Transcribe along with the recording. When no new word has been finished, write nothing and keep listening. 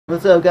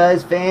What's up,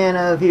 guys? Fan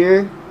of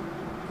here.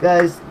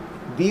 Guys,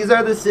 these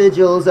are the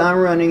sigils I'm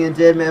running in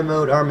DMM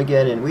mode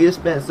Armageddon. We have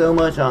spent so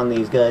much on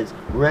these, guys.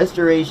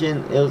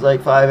 Restoration, it was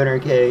like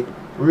 500k.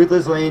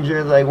 Ruthless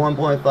Ranger, like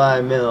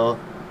 1.5 mil.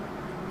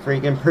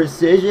 Freaking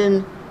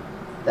Precision,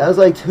 that was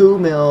like 2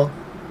 mil.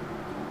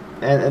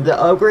 And the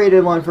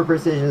upgraded one for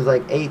Precision is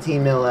like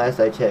 18 mil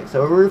last I checked.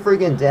 So we're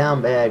freaking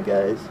down bad,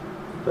 guys.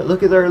 But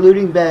look at our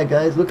looting bag,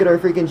 guys. Look at our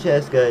freaking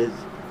chest, guys.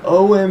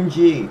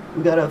 OMG.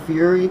 We got a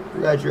Fury.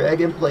 We got a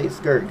Dragon Plate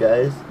skirt,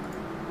 guys.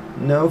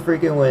 No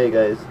freaking way,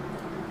 guys.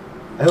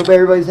 I hope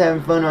everybody's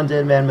having fun on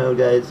Dead Man mode,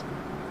 guys.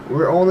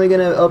 We're only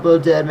going to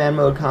upload Dead Man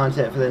mode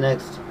content for the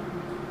next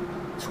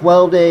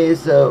 12 days,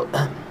 so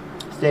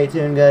stay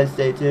tuned, guys.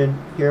 Stay tuned.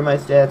 Here are my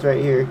stats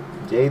right here.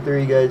 Day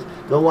 3, guys.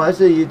 Go watch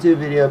the YouTube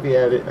video if you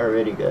haven't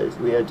already, guys.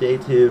 We have day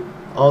 2.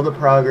 All the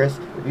progress.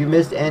 If you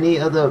missed any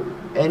of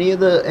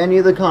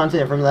the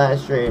content from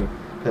last stream,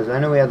 because I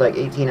know we had like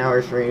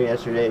 18-hour stream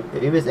yesterday.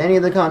 If you missed any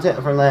of the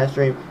content from last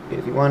stream,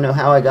 if you want to know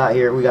how I got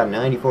here, we got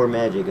 94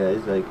 magic,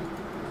 guys. Like,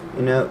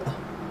 you know,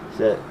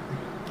 so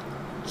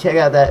check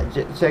out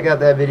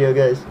that video,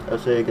 guys. I'll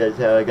show you guys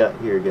how I got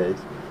here, guys.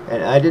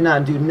 And I did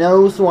not do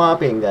no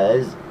swapping,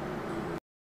 guys.